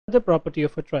the property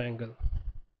of a triangle,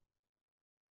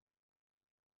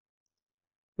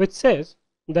 which says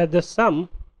that the sum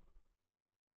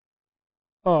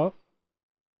of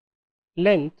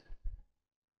length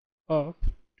of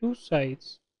two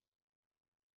sides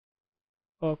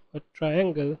of a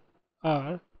triangle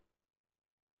are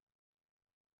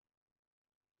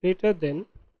greater than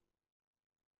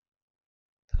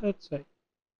third side.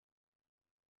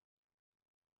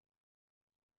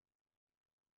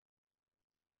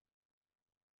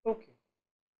 Okay,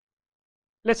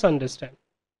 let's understand.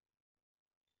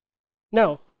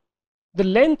 Now, the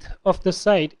length of the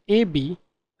side AB,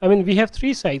 I mean we have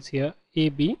three sides here,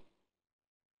 AB,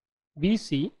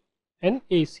 BC and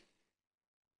AC,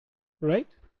 right?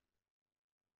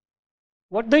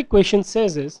 What the equation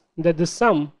says is that the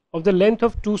sum of the length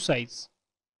of two sides,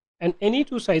 and any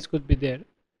two sides could be there,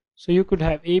 so you could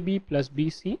have AB plus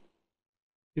BC,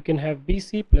 you can have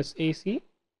BC plus AC,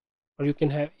 or you can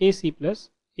have AC plus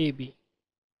AB.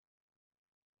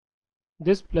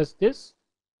 This plus this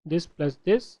plus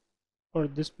this, or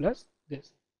this plus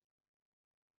this.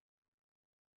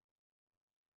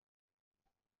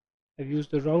 I've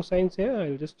used the wrong signs here,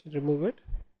 I'll just remove it.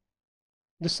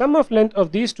 The sum of length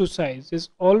of these two sides is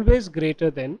always greater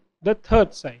than the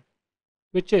third side,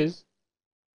 which is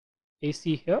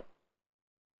AC here,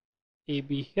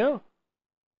 AB here,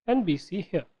 and BC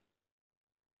here.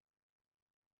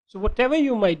 So whatever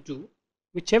you might do,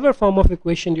 whichever form of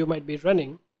equation you might be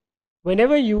running,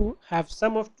 whenever you have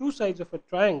sum of two sides of a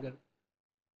triangle,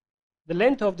 the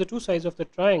length of the two sides of the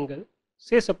triangle,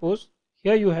 say suppose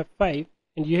here you have 5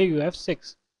 and here you have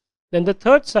 6, then the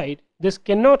third side, this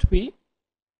cannot be,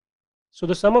 so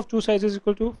the sum of two sides is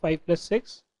equal to 5 plus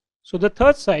 6, so the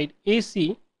third side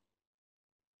AC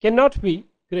cannot be,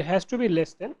 it has to be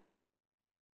less than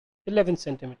 11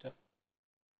 centimeter,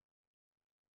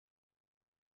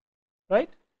 right?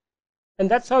 And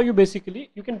that's how you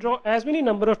basically, you can draw as many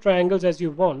number of triangles as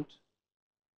you want.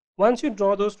 Once you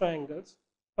draw those triangles,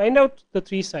 find out the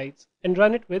three sides and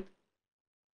run it with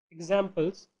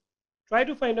examples. Try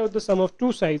to find out the sum of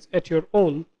two sides at your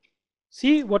own.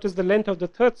 See what is the length of the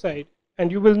third side,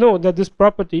 and you will know that this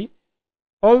property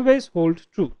always holds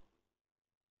true.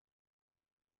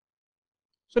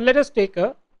 So let us take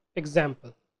an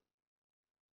example.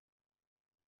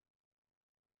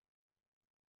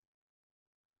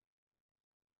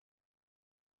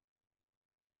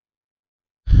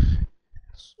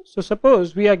 So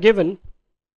suppose we are given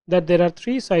that there are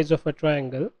three sides of a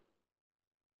triangle.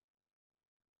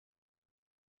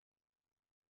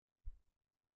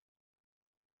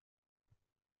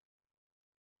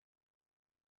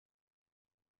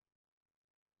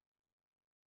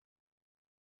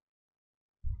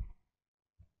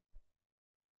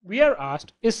 We are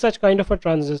asked, is such kind of a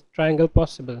triangle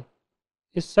possible?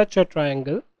 Is such a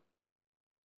triangle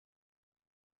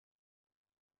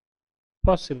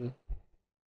possible?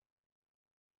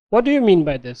 What do you mean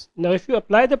by this? Now if you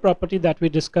apply the property that we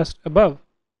discussed above,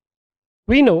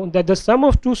 we know that the sum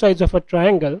of two sides of a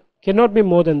triangle cannot be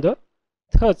more than the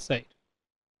third side,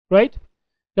 right?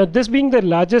 Now this being the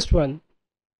largest one,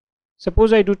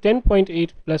 suppose I do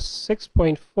 10.8 plus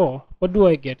 6.4, what do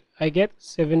I get? I get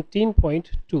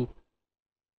 17.2,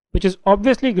 which is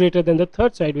obviously greater than the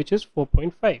third side, which is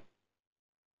 4.5.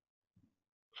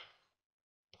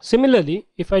 Similarly,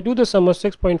 if I do the sum of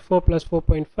 6.4 plus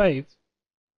 4.5,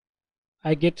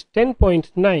 I get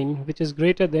 10.9, which is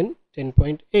greater than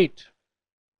 10.8.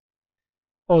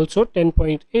 Also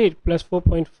 10.8 plus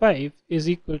 4.5 is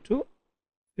equal to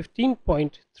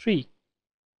 15.3,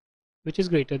 which is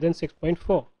greater than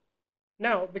 6.4.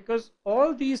 Now because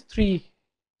all these three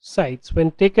sides,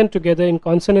 when taken together in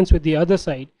consonance with the other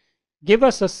side, give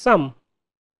us a sum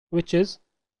which is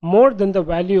more than the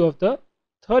value of the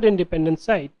third independent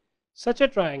side, such a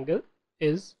triangle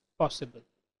is possible.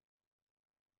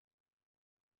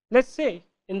 Let's say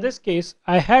in this case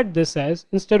I had this as,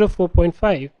 instead of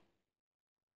 4.5,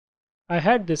 I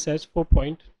had this as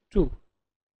 4.2.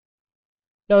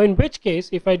 Now in which case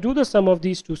if I do the sum of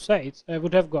these two sides, I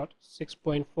would have got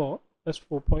 6.4 plus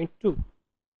 4.2,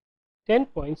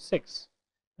 10.6.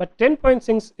 But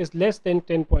 10.6 is less than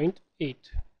 10.8,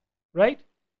 right?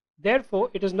 Therefore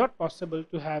it is not possible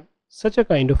to have such a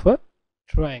kind of a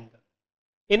triangle.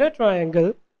 In a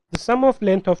triangle, the sum of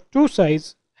length of two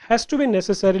sides has to be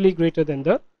necessarily greater than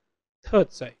the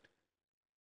third side.